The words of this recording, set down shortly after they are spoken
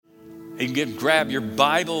You can grab your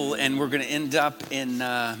Bible, and we're going to end up in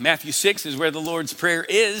Matthew 6 is where the Lord's Prayer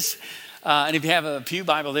is. And if you have a pew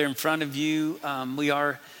Bible there in front of you, we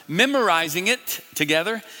are memorizing it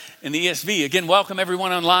together in the ESV. Again, welcome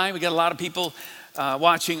everyone online. We got a lot of people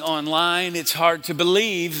watching online. It's hard to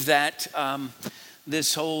believe that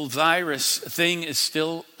this whole virus thing is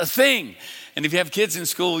still a thing. And if you have kids in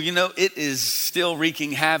school, you know it is still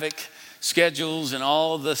wreaking havoc, schedules and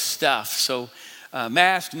all the stuff. So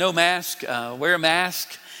mask, no mask, wear a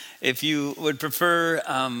mask if you would prefer.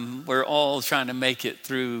 We're all trying to make it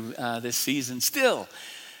through this season still.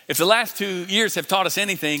 If the last 2 years have taught us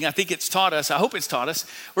anything, I think it's taught us, I hope it's taught us,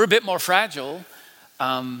 we're a bit more fragile,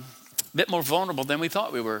 a bit more vulnerable than we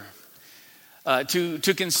thought we were.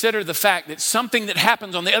 To consider the fact that something that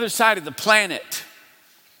happens on the other side of the planet,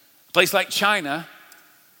 a place like China,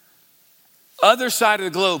 other side of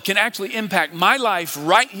the globe, can actually impact my life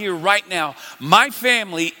right here, right now, my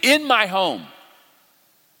family, in my home,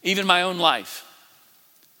 even my own life.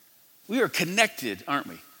 We are connected, aren't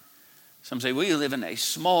we? Some say we live in a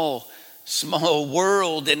small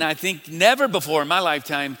world, and I think never before in my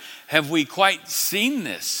lifetime have we quite seen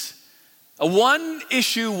this. A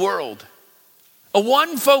one-issue world, a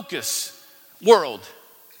one-focus world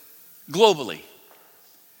globally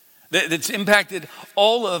that's impacted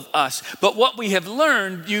all of us. But what we have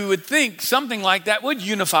learned, you would think something like that would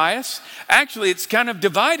unify us. Actually, it's kind of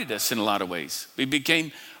divided us in a lot of ways. We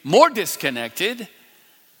became more disconnected.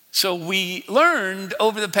 So we learned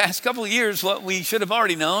over the past couple of years what we should have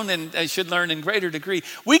already known and should learn in greater degree.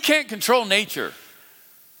 We can't control nature.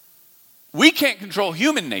 We can't control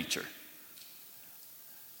human nature.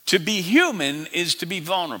 To be human is to be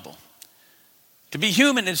vulnerable. To be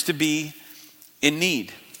human is to be in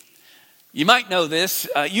need. You might know this.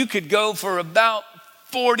 You could go for about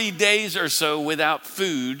 40 days or so without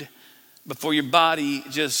food before your body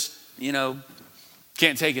just,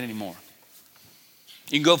 can't take it anymore.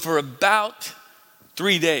 You can go for about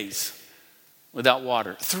 3 days without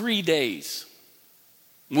water. 3 days.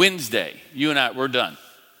 Wednesday, you and I, we're done.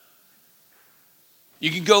 You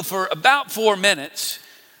can go for about 4 minutes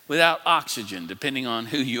without oxygen, depending on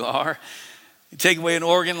who you are. You take away an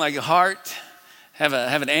organ like a heart, have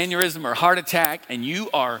an aneurysm or heart attack, and you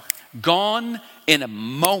are gone in a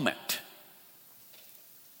moment.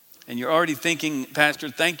 And you're already thinking, Pastor,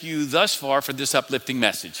 thank you thus far for this uplifting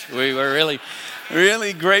message. We were really,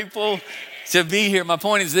 really grateful to be here. My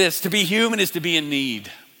point is this: to be human is to be in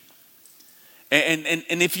need.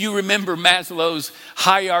 And if you remember Maslow's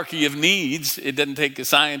hierarchy of needs, it doesn't take a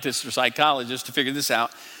scientist or psychologist to figure this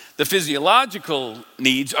out. The physiological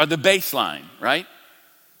needs are the baseline, right?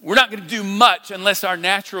 We're not going to do much unless our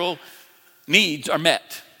natural needs are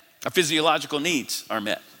met. Our physiological needs are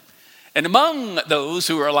met. And among those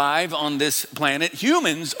who are alive on this planet,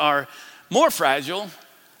 humans are more fragile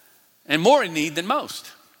and more in need than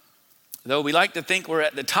most. Though we like to think we're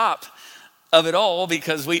at the top of it all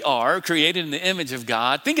because we are created in the image of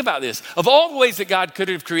God. Think about this. Of all the ways that God could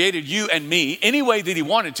have created you and me, any way that he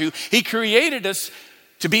wanted to, he created us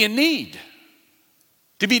to be in need,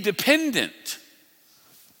 to be dependent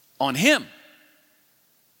on him.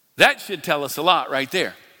 That should tell us a lot right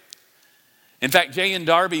there. In fact, J.N.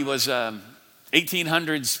 Darby was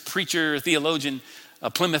 1800s preacher, theologian,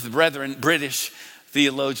 a Plymouth Brethren, British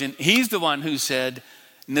theologian. He's the one who said,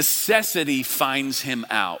 necessity finds him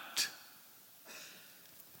out.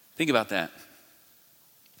 Think about that.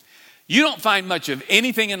 You don't find much of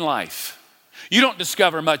anything in life. You don't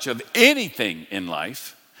discover much of anything in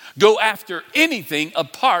life. Go after anything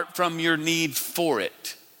apart from your need for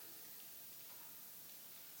it.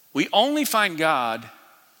 We only find God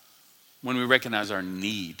when we recognize our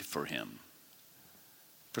need for him.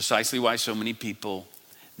 Precisely why so many people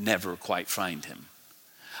never quite find him.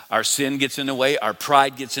 Our sin gets in the way, our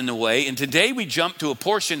pride gets in the way, and today we jump to a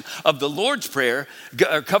portion of the Lord's Prayer,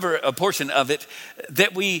 or cover a portion of it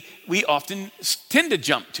that we often tend to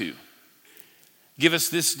jump to. Give us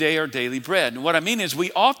this day our daily bread. And what I mean is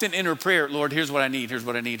we often enter prayer, Lord, here's what I need, here's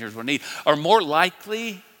what I need, here's what I need. Or more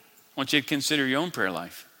likely, I want you to consider your own prayer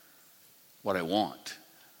life. What I want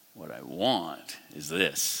is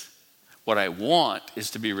this. What I want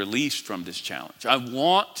is to be released from this challenge. I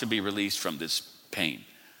want to be released from this pain,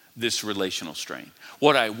 this relational strain.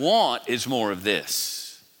 What I want is more of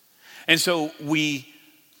this. And so we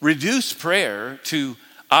reduce prayer to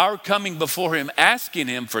our coming before him, asking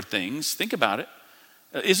him for things. Think about it.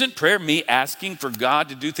 Isn't prayer me asking for God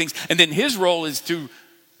to do things? And then his role is to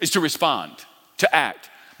respond, to act.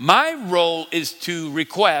 My role is to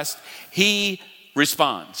request, he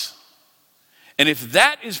responds. And if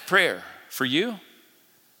that is prayer for you,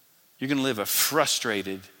 you're going to live a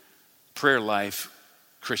frustrated, prayer life,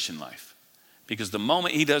 Christian life. Because the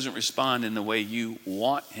moment he doesn't respond in the way you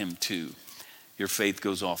want him to, your faith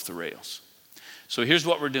goes off the rails. So here's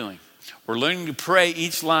what we're doing. We're learning to pray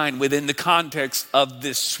each line within the context of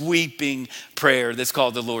this sweeping prayer that's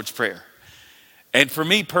called the Lord's Prayer. And for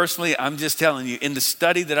me personally, I'm just telling you, in the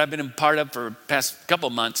study that I've been a part of for the past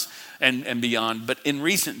couple months and beyond, but in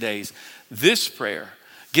recent days, this prayer,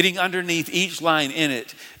 getting underneath each line in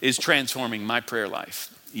it, is transforming my prayer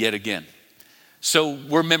life yet again. So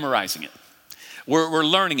we're memorizing it. We're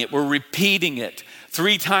learning it. We're repeating it.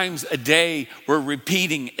 3 times a day, we're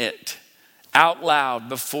repeating it out loud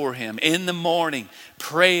before him. In the morning,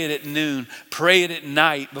 pray it at noon, pray it at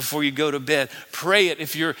night before you go to bed. Pray it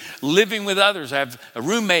if you're living with others, have a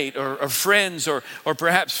roommate or friends or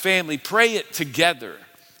perhaps family. Pray it together.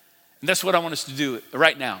 And that's what I want us to do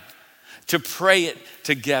right now, to pray it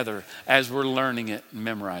together as we're learning it and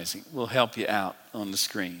memorizing. We'll help you out on the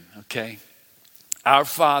screen, okay? Our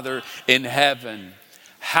Father in heaven,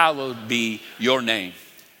 hallowed be your name.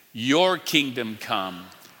 Your kingdom come.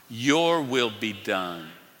 Your will be done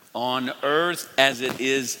on earth as it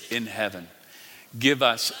is in heaven. Give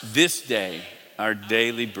us this day our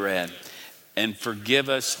daily bread, and forgive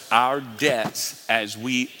us our debts as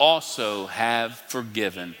we also have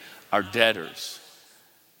forgiven our debtors.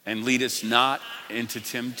 And lead us not into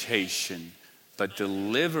temptation, but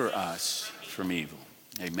deliver us from evil.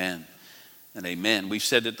 Amen and amen. We've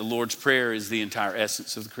said that the Lord's Prayer is the entire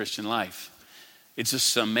essence of the Christian life. It's a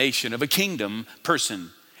summation of a kingdom person.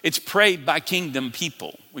 It's prayed by kingdom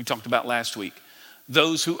people, we talked about last week.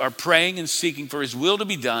 Those who are praying and seeking for his will to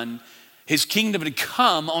be done, his kingdom to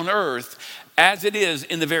come on earth as it is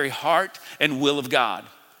in the very heart and will of God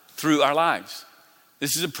through our lives.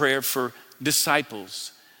 This is a prayer for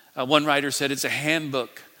disciples. One writer said it's a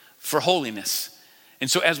handbook for holiness. And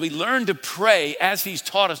so as we learn to pray, as he's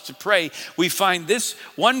taught us to pray, we find this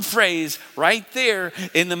one phrase right there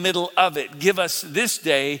in the middle of it. Give us this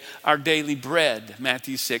day our daily bread,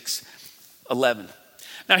 Matthew 6:11.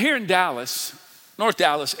 Now here in Dallas, North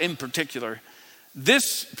Dallas in particular,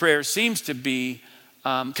 this prayer seems to be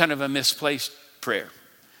kind of a misplaced prayer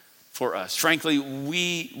for us. Frankly,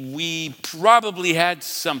 we probably had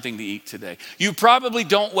something to eat today. You probably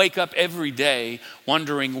don't wake up every day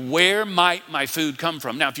wondering, where might my food come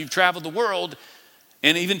from? Now, if you've traveled the world,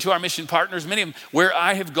 and even to our mission partners, many of them, where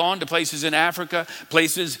I have gone to places in Africa,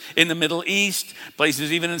 places in the Middle East,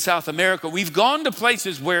 places even in South America, we've gone to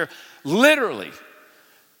places where literally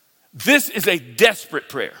this is a desperate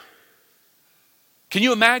prayer. Can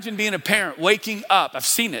you imagine being a parent waking up? I've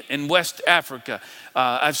seen it in West Africa.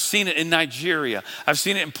 I've seen it in Nigeria. I've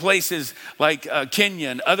seen it in places like Kenya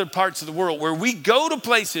and other parts of the world where we go to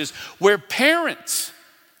places where parents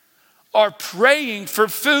are praying for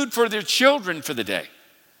food for their children for the day.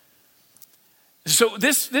 So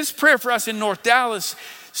this prayer for us in North Dallas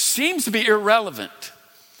seems to be irrelevant.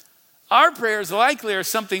 Our prayers likely are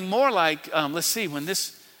something more like, let's see, when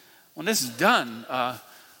this is done,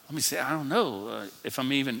 let me say, I don't know if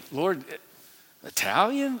I'm even, Lord,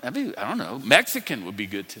 Italian? I don't know. Mexican would be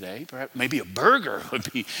good today. Perhaps maybe a burger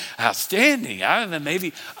would be outstanding. I don't know,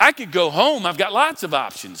 maybe I could go home. I've got lots of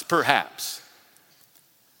options, perhaps.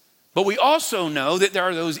 But we also know that there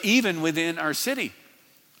are those even within our city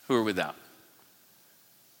who are without.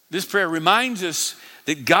 This prayer reminds us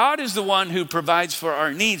that God is the one who provides for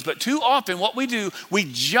our needs. But too often what we do,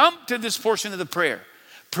 we jump to this portion of the prayer.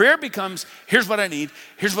 Prayer becomes, here's what I need,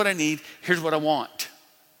 here's what I need, here's what I want.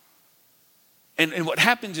 And what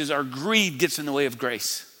happens is our greed gets in the way of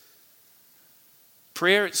grace.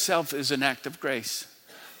 Prayer itself is an act of grace.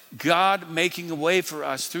 God making a way for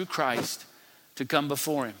us through Christ to come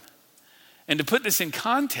before him. And to put this in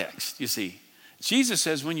context, you see, Jesus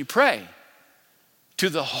says when you pray to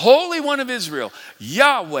the Holy One of Israel,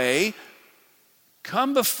 Yahweh,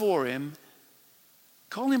 come before him,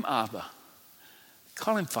 call him Abba.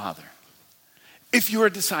 Call him Father. If you're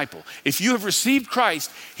a disciple, if you have received Christ,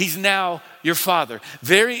 he's now your Father.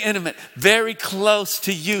 Very intimate, very close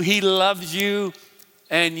to you. He loves you.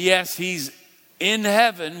 And yes, he's in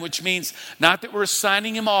heaven, which means not that we're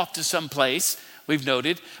assigning him off to some place, we've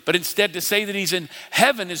noted, but instead to say that he's in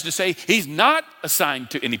heaven is to say he's not assigned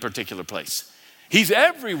to any particular place. He's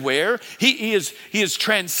everywhere. He is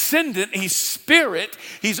transcendent. He's spirit.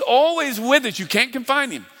 He's always with us. You can't confine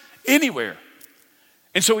him anywhere.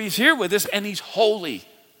 And so he's here with us and he's holy.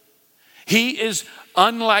 He is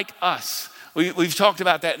unlike us. We've talked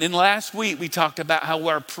about that. And then last week we talked about how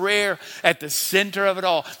our prayer at the center of it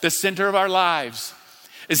all, the center of our lives,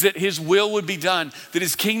 is that his will would be done, that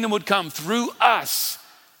his kingdom would come through us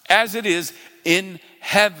as it is in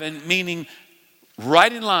heaven, meaning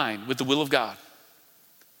right in line with the will of God.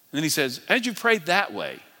 And then he says, as you prayed that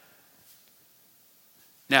way,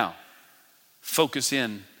 now focus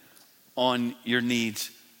in on your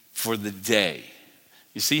needs for the day.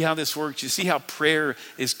 You see how this works? You see how prayer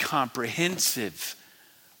is comprehensive.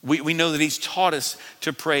 We know that he's taught us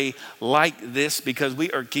to pray like this because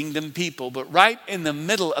we are kingdom people. But right in the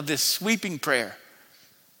middle of this sweeping prayer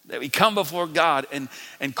that we come before God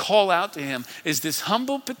and call out to him is this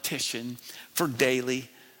humble petition for daily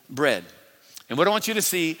bread. And what I want you to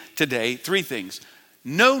see today, three things.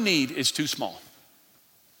 No need is too small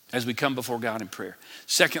as we come before God in prayer.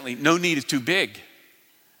 Secondly, no need is too big.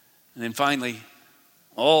 And then finally,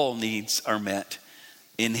 all needs are met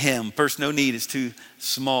in him. First, no need is too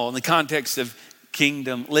small. In the context of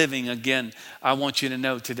kingdom living, again, I want you to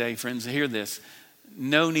know today, friends, hear this.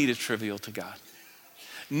 No need is trivial to God.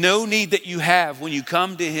 No need that you have when you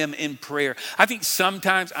come to him in prayer. I think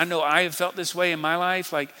sometimes, I know I have felt this way in my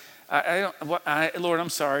life, like, Lord, I'm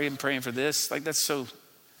sorry, I'm praying for this. Like, that's so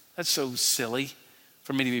silly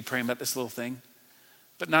for me to be praying about this little thing.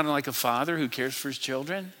 But not unlike a father who cares for his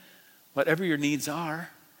children, whatever your needs are,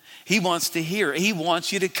 he wants to hear. He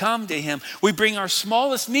wants you to come to him. We bring our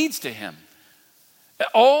smallest needs to him.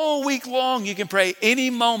 All week long, you can pray any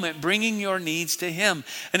moment, bringing your needs to him.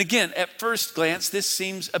 And again, at first glance, this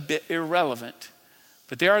seems a bit irrelevant.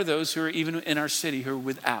 But there are those who are even in our city who are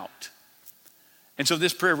without. And so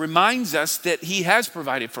this prayer reminds us that he has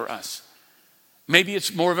provided for us. Maybe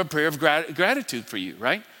it's more of a prayer of gratitude for you,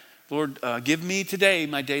 right? Lord, give me today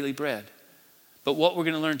my daily bread. But what we're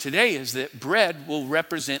going to learn today is that bread will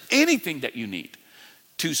represent anything that you need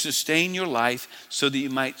to sustain your life so that you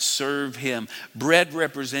might serve him. Bread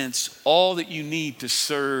represents all that you need to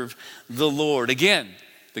serve the Lord. Again,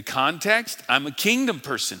 the context, I'm a kingdom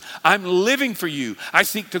person. I'm living for you. I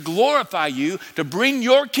seek to glorify you, to bring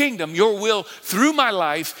your kingdom, your will through my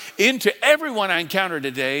life into everyone I encounter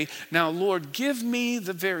today. Now, Lord, give me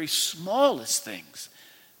the very smallest things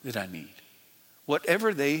that I need,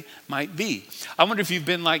 whatever they might be. I wonder if you've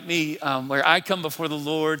been like me, where I come before the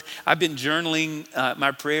Lord. I've been journaling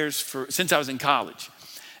my prayers since I was in college.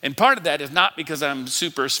 And part of that is not because I'm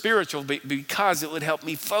super spiritual, but because it would help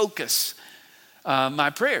me focus my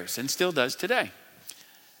prayers, and still does today.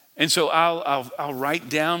 And so I'll write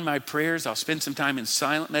down my prayers. I'll spend some time in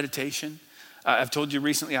silent meditation. I've told you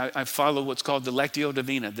recently, I follow what's called the Lectio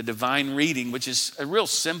Divina, the divine reading, which is a real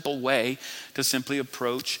simple way to simply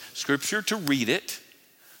approach Scripture, to read it,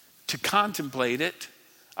 to contemplate it.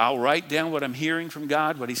 I'll write down what I'm hearing from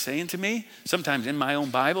God, what he's saying to me, sometimes in my own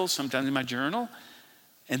Bible, sometimes in my journal.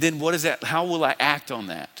 And then what is that? How will I act on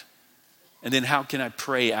that? And then how can I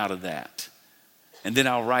pray out of that? And then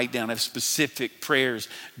I'll write down, I have specific prayers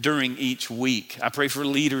during each week. I pray for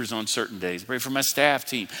leaders on certain days. I pray for my staff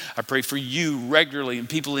team. I pray for you regularly and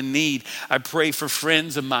people in need. I pray for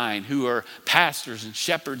friends of mine who are pastors and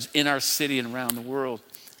shepherds in our city and around the world.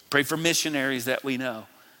 Pray for missionaries that we know.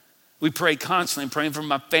 We pray constantly. I'm praying for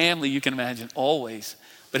my family, you can imagine, always.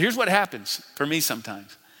 But here's what happens for me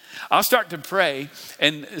sometimes. I'll start to pray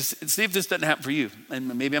and see if this doesn't happen for you.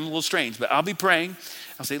 And maybe I'm a little strange, but I'll be praying.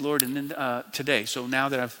 I'll say, Lord, and then today. So now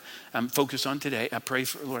that I'm focused on today, I pray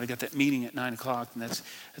for, Lord, I got that meeting at 9:00, and that's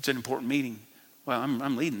an important meeting. Well,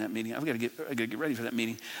 I'm leading that meeting. I got to get ready for that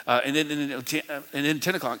meeting. And then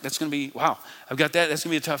 10 o'clock, that's going to be, wow, I've got that. That's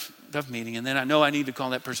going to be a tough meeting. And then I know I need to call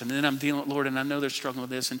that person. And then I'm dealing with Lord, and I know they're struggling with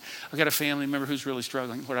this. And I've got a family member who's really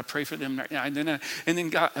struggling. Lord, I pray for them right now. And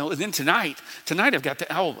then tonight I've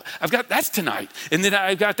got that's tonight. And then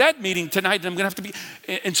I've got that meeting tonight, and I'm going to have to be.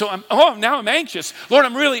 And so now I'm anxious. Lord,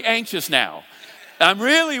 I'm really anxious now. I'm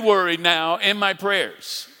really worried now in my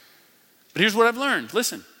prayers. But here's what I've learned.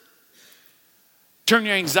 Listen. Turn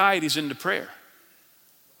your anxieties into prayer.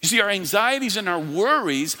 You see, our anxieties and our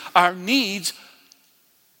worries, our needs,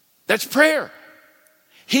 that's prayer.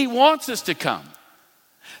 He wants us to come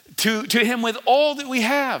to him with all that we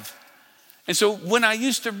have. And so when I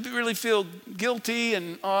used to really feel guilty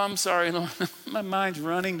and, I'm sorry, Lord, my mind's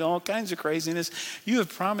running to all kinds of craziness. You have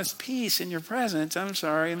promised peace in your presence. I'm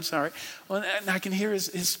sorry. Well, and I can hear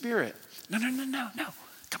his spirit. No.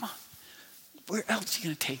 Come on. Where else are you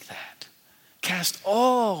going to take that? Cast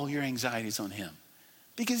all your anxieties on him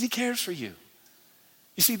because he cares for you.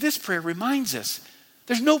 You see, this prayer reminds us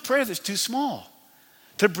there's no prayer that's too small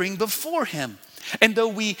to bring before him. And though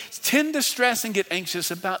we tend to stress and get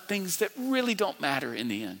anxious about things that really don't matter in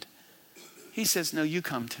the end, he says, no, you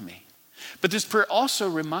come to me. But this prayer also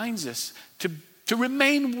reminds us to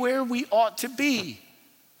remain where we ought to be.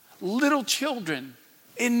 Little children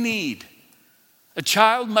in need. A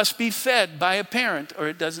child must be fed by a parent or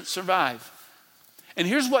it doesn't survive. And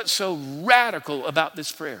here's what's so radical about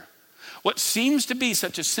this prayer. What seems to be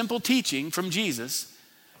such a simple teaching from Jesus,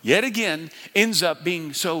 yet again, ends up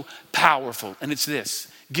being so powerful. And it's this: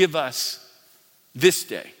 give us this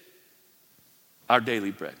day our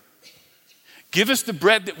daily bread. Give us the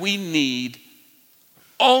bread that we need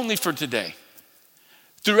only for today.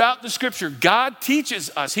 Throughout the scripture, God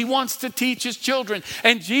teaches us. He wants to teach his children.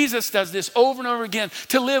 And Jesus does this over and over again,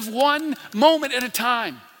 to live one moment at a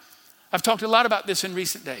time. I've talked a lot about this in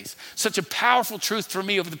recent days. Such a powerful truth for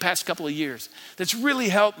me over the past couple of years that's really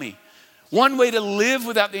helped me. One way to live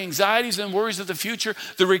without the anxieties and worries of the future,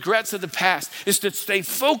 the regrets of the past, is to stay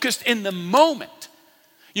focused in the moment.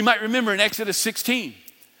 You might remember in Exodus 16,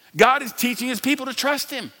 God is teaching his people to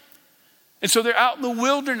trust him. And so they're out in the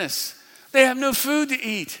wilderness. They have no food to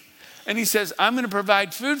eat. And he says, I'm going to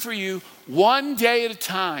provide food for you one day at a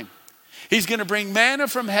time. He's going to bring manna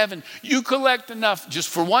from heaven. You collect enough just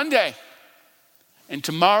for one day. And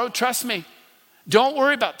tomorrow, trust me, don't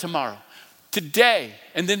worry about tomorrow. Today,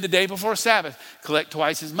 and then the day before Sabbath, collect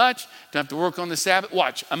twice as much. Don't have to work on the Sabbath.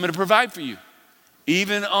 Watch, I'm going to provide for you.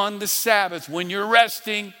 Even on the Sabbath, when you're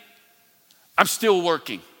resting, I'm still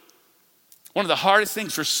working. One of the hardest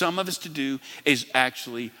things for some of us to do is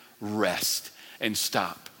actually rest and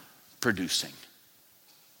stop producing.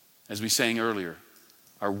 As we sang earlier,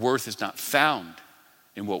 our worth is not found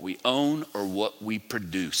in what we own or what we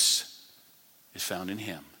produce. It's found in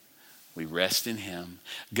him. We rest in him.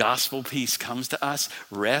 Gospel peace comes to us.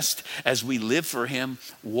 Rest as we live for him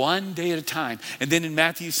one day at a time. And then in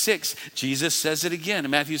Matthew 6, Jesus says it again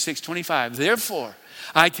in Matthew 6:25. Therefore,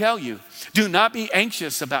 I tell you, do not be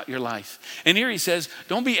anxious about your life. And here he says,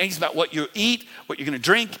 don't be anxious about what you eat, what you're going to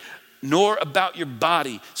drink, nor about your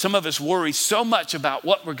body. Some of us worry so much about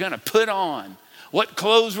what we're going to put on, what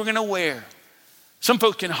clothes we're going to wear. Some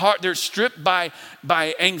folks they're stripped by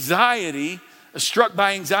anxiety, struck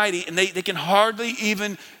by anxiety, and they can hardly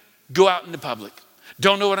even go out into public.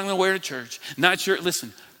 Don't know what I'm going to wear to church. Not sure.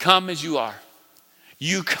 Listen, come as you are.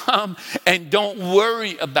 You come and don't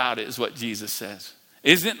worry about it, is what Jesus says.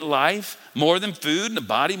 Isn't life more than food and the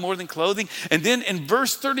body more than clothing? And then in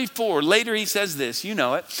verse 34, later he says this, you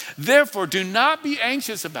know it. Therefore, do not be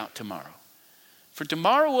anxious about tomorrow. For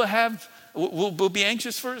tomorrow will be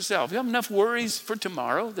anxious for itself. You have enough worries for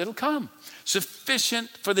tomorrow that'll come. Sufficient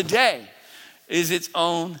for the day is its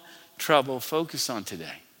own trouble. Focus on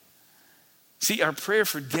today. See, our prayer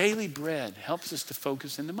for daily bread helps us to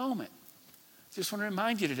focus in the moment. Just want to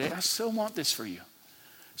remind you today, I so want this for you.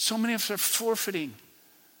 So many of us are forfeiting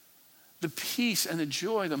the peace and the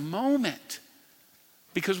joy, the moment,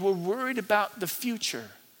 because we're worried about the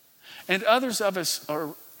future. And others of us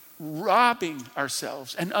are robbing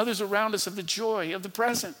ourselves and others around us of the joy of the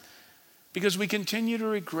present because we continue to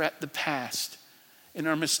regret the past and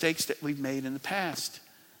our mistakes that we've made in the past.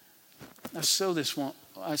 I so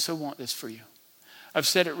want this for you. I've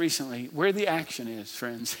said it recently, where the action is,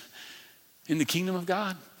 friends, in the kingdom of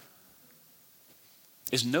God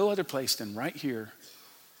is no other place than right here,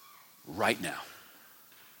 right now.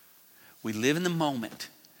 We live in the moment.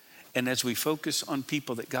 And as we focus on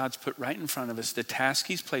people that God's put right in front of us, the task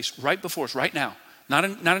he's placed right before us, right now, not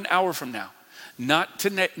an hour from now, not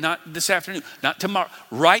this afternoon, not tomorrow.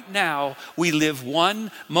 Right now, we live one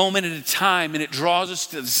moment at a time, and it draws us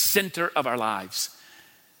to the center of our lives.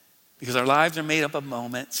 Because our lives are made up of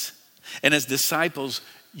moments. And as disciples,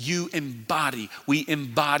 we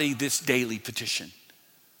embody this daily petition.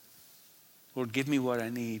 Lord, give me what I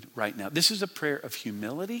need right now. This is a prayer of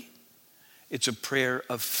humility. It's a prayer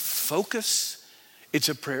of focus. It's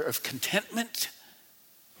a prayer of contentment.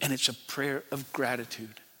 And it's a prayer of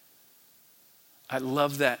gratitude. I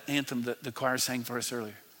love that anthem that the choir sang for us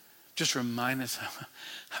earlier. Just remind us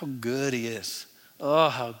how good he is. Oh,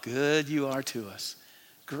 how good you are to us.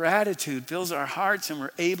 Gratitude fills our hearts and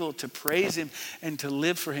we're able to praise him and to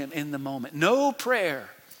live for him in the moment. No prayer,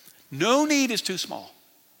 no need is too small.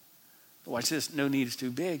 But watch this, no need is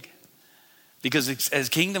too big. Because as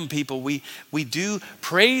kingdom people, we do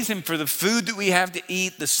praise him for the food that we have to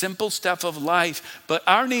eat, the simple stuff of life. But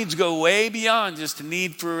our needs go way beyond just a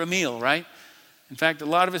need for a meal, right? In fact, a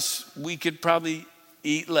lot of us, we could probably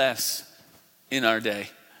eat less in our day.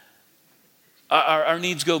 Our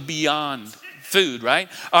needs go beyond food, right?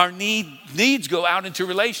 Our needs go out into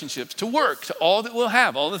relationships, to work, to all that we'll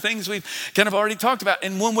have, all the things we've kind of already talked about.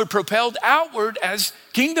 And when we're propelled outward as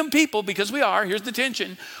kingdom people, because we are, here's the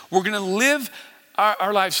tension, we're going to live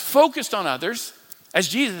our lives focused on others, as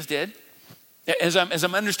Jesus did. As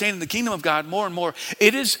I'm understanding the kingdom of God more and more,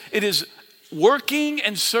 it is working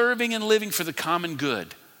and serving and living for the common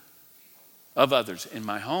good of others in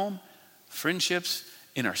my home, friendships,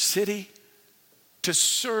 in our city. to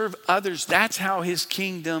serve others. That's how his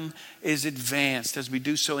kingdom is advanced as we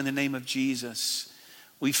do so in the name of Jesus.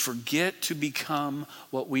 We forget to become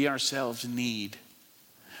what we ourselves need.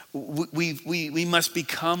 We must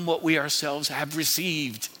become what we ourselves have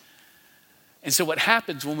received. And so what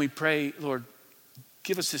happens when we pray, Lord,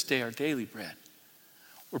 give us this day our daily bread?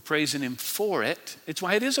 We're praising him for it. It's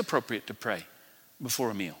why it is appropriate to pray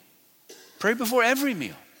before a meal. Pray before every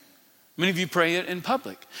meal. Many of you pray it in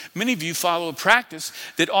public. Many of you follow a practice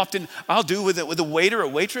that often I'll do with a waiter or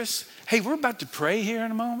waitress. Hey, we're about to pray here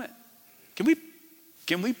in a moment. Can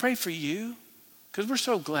we pray for you? Because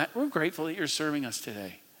we're grateful that you're serving us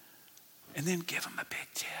today. And then give them a big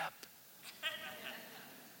tip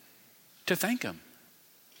to thank them.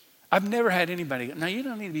 I've never had anybody go, no, you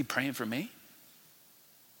don't need to be praying for me.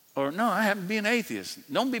 Or no, I happen to be an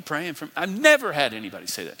atheist. Don't be praying for me. I've never had anybody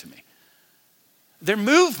say that to me. They're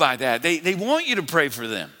moved by that. They want you to pray for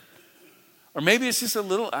them. Or maybe it's just a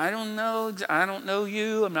little, I don't know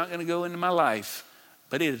you. I'm not going to go into my life.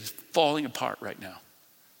 But it is falling apart right now.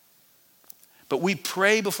 But we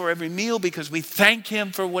pray before every meal because we thank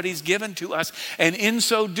him for what he's given to us. And in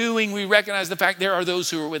so doing, we recognize the fact there are those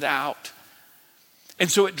who are without. And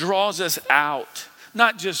so it draws us out.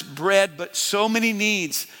 Not just bread, but so many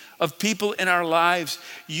needs of people in our lives.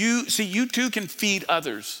 You too can feed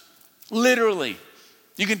others. Literally.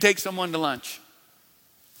 You can take someone to lunch.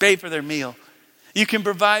 Pay for their meal. You can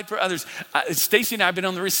provide for others. Stacy and I have been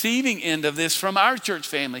on the receiving end of this from our church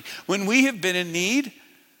family. When we have been in need,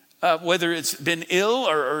 whether it's been ill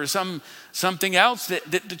or something else,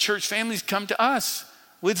 that the church families come to us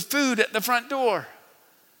with food at the front door.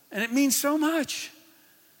 And it means so much.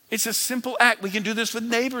 It's a simple act. We can do this with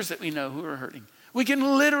neighbors that we know who are hurting. We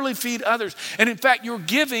can literally feed others. And in fact, your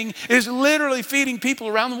giving is literally feeding people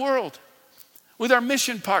around the world with our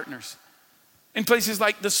mission partners. In places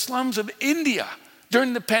like the slums of India,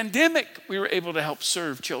 during the pandemic, we were able to help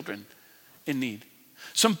serve children in need.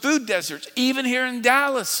 Some food deserts, even here in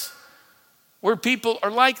Dallas, where people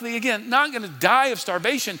are likely, again, not going to die of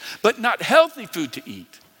starvation, but not healthy food to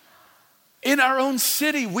eat. In our own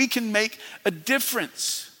city, we can make a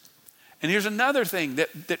difference. And here's another thing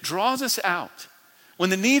that draws us out. When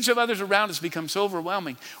the needs of others around us become so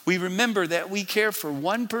overwhelming, we remember that we care for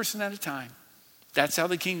one person at a time. That's how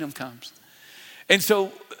the kingdom comes. And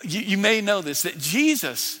so you may know this, that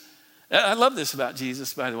Jesus, I love this about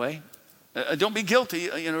Jesus, by the way. Don't be guilty,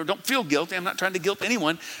 don't feel guilty. I'm not trying to guilt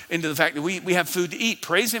anyone into the fact that we have food to eat.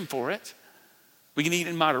 Praise him for it. We can eat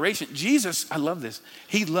in moderation. Jesus, I love this.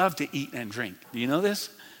 He loved to eat and drink. Do you know this?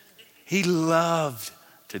 He loved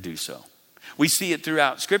to do so. We see it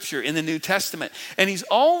throughout Scripture in the New Testament. And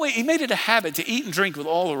he made it a habit to eat and drink with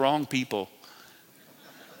all the wrong people.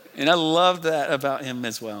 And I love that about him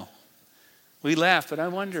as well. We laugh, but I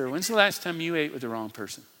wonder, when's the last time you ate with the wrong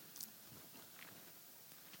person?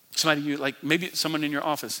 Somebody maybe someone in your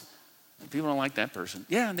office. People don't like that person.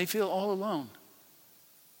 Yeah, and they feel all alone.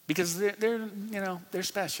 Because they're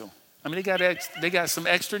special. I mean, they got some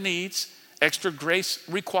extra needs, extra grace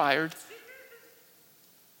required,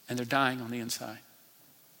 and they're dying on the inside.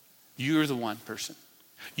 You're the one person.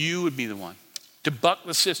 You would be the one to buck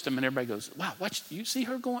the system, and everybody goes, wow, you see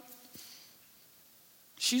her going?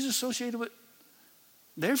 She's associated with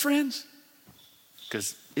their friends?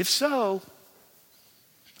 Because if so,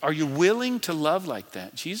 are you willing to love like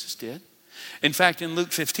that? Jesus did. In fact, in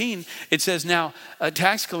Luke 15, it says now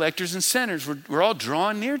tax collectors and sinners were all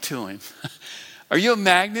drawn near to him. Are you a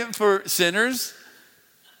magnet for sinners?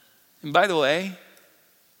 And by the way,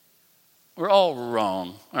 we're all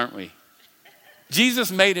wrong, aren't we?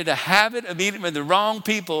 Jesus made it a habit of eating with the wrong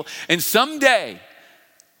people. And someday,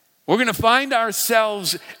 we're going to find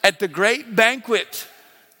ourselves at the great banquet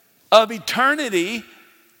of eternity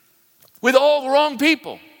with all the wrong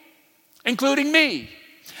people, including me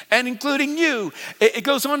and including you. It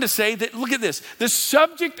goes on to say that, look at this, the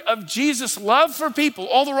subject of Jesus' love for people,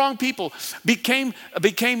 all the wrong people, became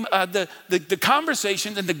the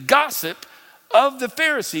conversation and the gossip of the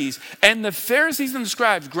Pharisees. And the Pharisees and the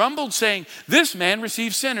scribes grumbled, saying, this man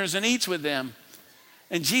receives sinners and eats with them.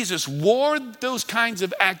 And Jesus wore those kinds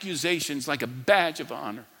of accusations like a badge of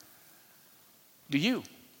honor. Do you?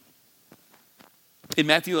 In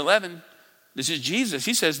Matthew 11, this is Jesus.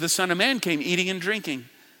 He says, the Son of Man came eating and drinking.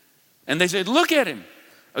 And they said, look at him,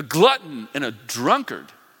 a glutton and a drunkard,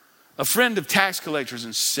 a friend of tax collectors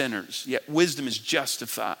and sinners. Yet wisdom is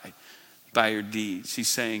justified by your deeds. He's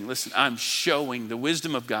saying, listen, I'm showing the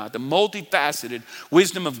wisdom of God, the multifaceted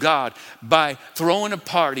wisdom of God by throwing a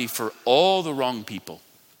party for all the wrong people.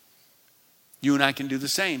 You and I can do the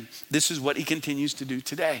same. This is what he continues to do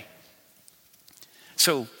today.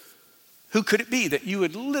 So Who could it be that you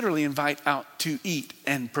would literally invite out to eat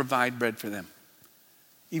and provide bread for them?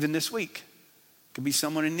 Even this week. It could be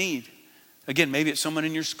someone in need. Again, maybe it's someone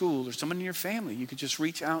in your school or someone in your family you could just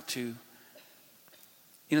reach out to.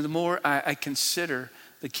 You know, the more I consider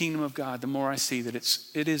the kingdom of God, the more I see that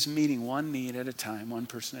it is meeting one need at a time, one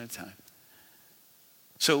person at a time.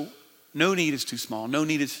 So no need is too small. No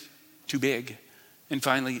need is too big. And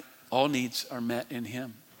finally, all needs are met in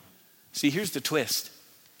him. See, here's the twist.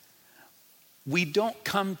 We don't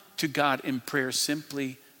come to God in prayer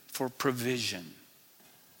simply for provision.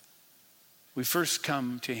 We first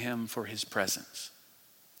come to him for his presence.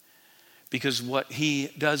 Because what he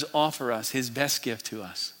does offer us, his best gift to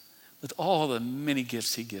us, with all the many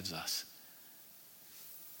gifts he gives us,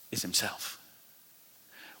 is himself.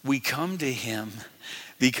 We come to him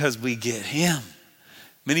because we get him.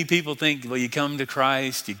 Many people think, well, you come to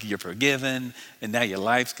Christ, you're forgiven, and now your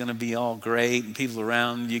life's going to be all great, and people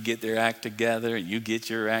around you get their act together, and you get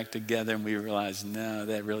your act together, and we realize, no,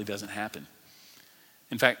 that really doesn't happen.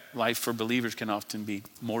 In fact, life for believers can often be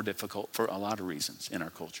more difficult for a lot of reasons in our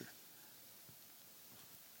culture.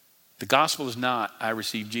 The gospel is not, I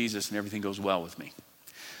receive Jesus and everything goes well with me.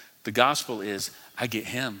 The gospel is, I get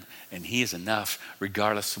him and he is enough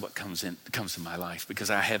regardless of what comes in my life, because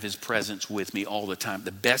I have his presence with me all the time.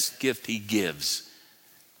 The best gift he gives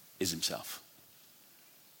is himself.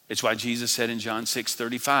 It's why Jesus said in John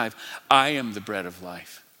 6:35, I am the bread of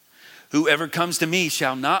life. Whoever comes to me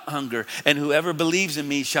shall not hunger, and whoever believes in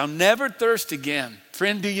me shall never thirst again.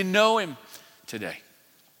 Friend, do you know him today?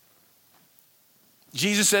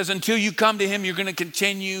 Jesus says, until you come to him, you're going to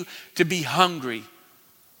continue to be hungry.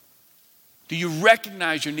 Do you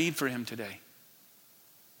recognize your need for him today?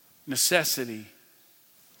 Necessity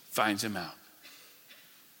finds him out.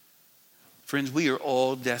 Friends, we are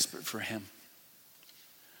all desperate for him.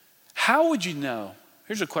 How would you know?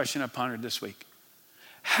 Here's a question I pondered this week.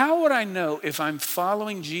 How would I know if I'm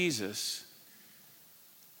following Jesus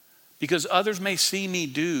because others may see me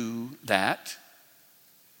do that,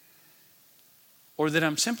 or that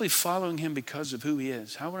I'm simply following him because of who he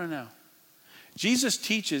is? How would I know? Jesus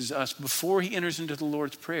teaches us before he enters into the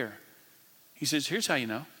Lord's Prayer. He says, here's how you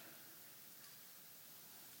know.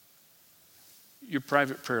 Your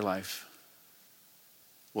private prayer life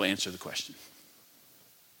will answer the question.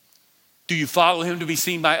 Do you follow him to be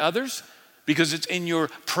seen by others? Because it's in your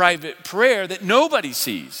private prayer that nobody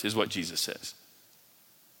sees, is what Jesus says.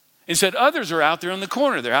 Instead, others are out there in the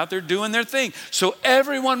corner. They're out there doing their thing. So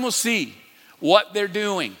everyone will see what they're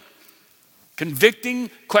doing. Convicting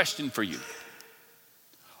question for you.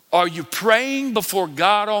 Are you praying before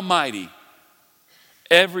God Almighty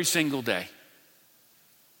every single day?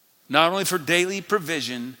 Not only for daily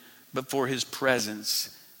provision, but for his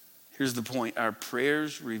presence. Here's the point. Our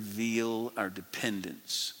prayers reveal our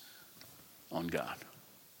dependence on God.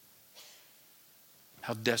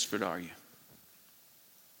 How desperate are you?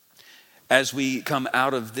 As we come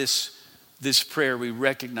out of this prayer, we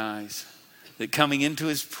recognize that coming into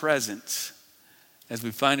his presence, as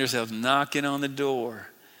we find ourselves knocking on the door,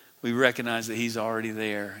 we recognize that he's already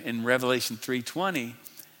there. In Revelation 3:20,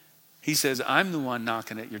 he says, I'm the one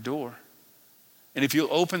knocking at your door. And if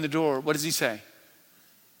you'll open the door, what does he say?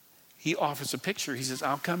 He offers a picture. He says,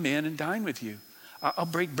 I'll come in and dine with you. I'll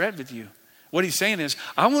break bread with you. What he's saying is,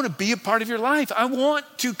 I want to be a part of your life. I want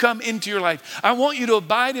to come into your life. I want you to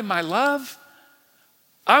abide in my love.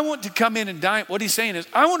 I want to come in and dine. What he's saying is,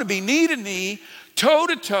 I want to be knee to knee, toe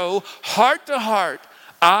to toe, heart to heart,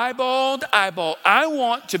 eyeball to eyeball. I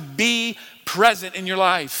want to be present in your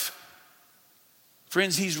life.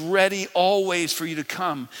 Friends, he's ready always for you to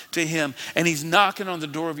come to him, and he's knocking on the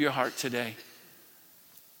door of your heart today.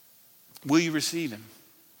 Will you receive him?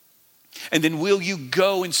 And then will you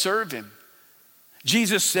go and serve him?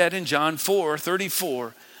 Jesus said in John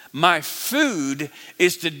 4:34, my food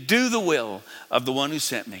is to do the will of the one who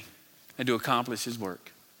sent me and to accomplish his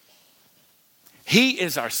work. He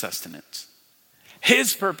is our sustenance.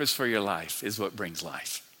 His purpose for your life is what brings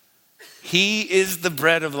life. He is the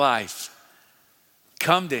bread of life.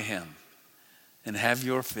 Come to him and have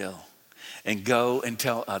your fill, and go and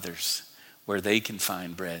tell others where they can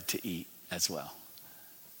find bread to eat as well.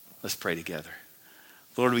 Let's pray together.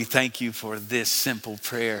 Lord, we thank you for this simple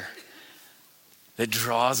prayer that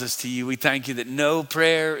draws us to you. We thank you that no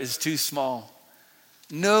prayer is too small.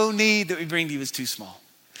 No need that we bring to you is too small.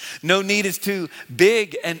 No need is too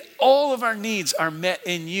big, and all of our needs are met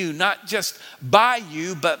in you, not just by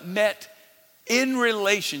you, but met in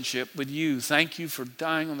relationship with you. Thank you for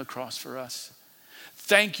dying on the cross for us.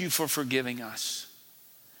 Thank you for forgiving us.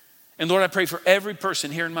 And Lord, I pray for every person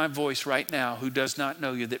hearing my voice right now who does not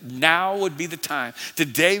know you, that now would be the time,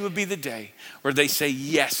 today would be the day where they say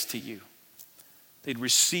yes to you. They'd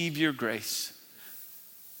receive your grace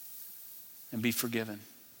and be forgiven.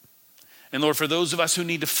 And Lord, for those of us who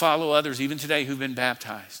need to follow others, even today, who've been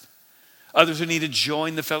baptized, others who need to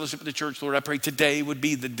join the fellowship of the church, Lord, I pray today would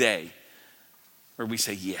be the day where we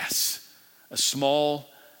say yes. A small,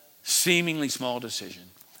 seemingly small decision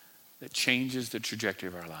that changes the trajectory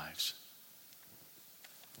of our lives.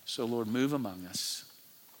 So Lord, move among us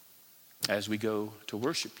as we go to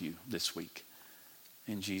worship you this week.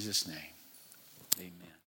 In Jesus' name, amen.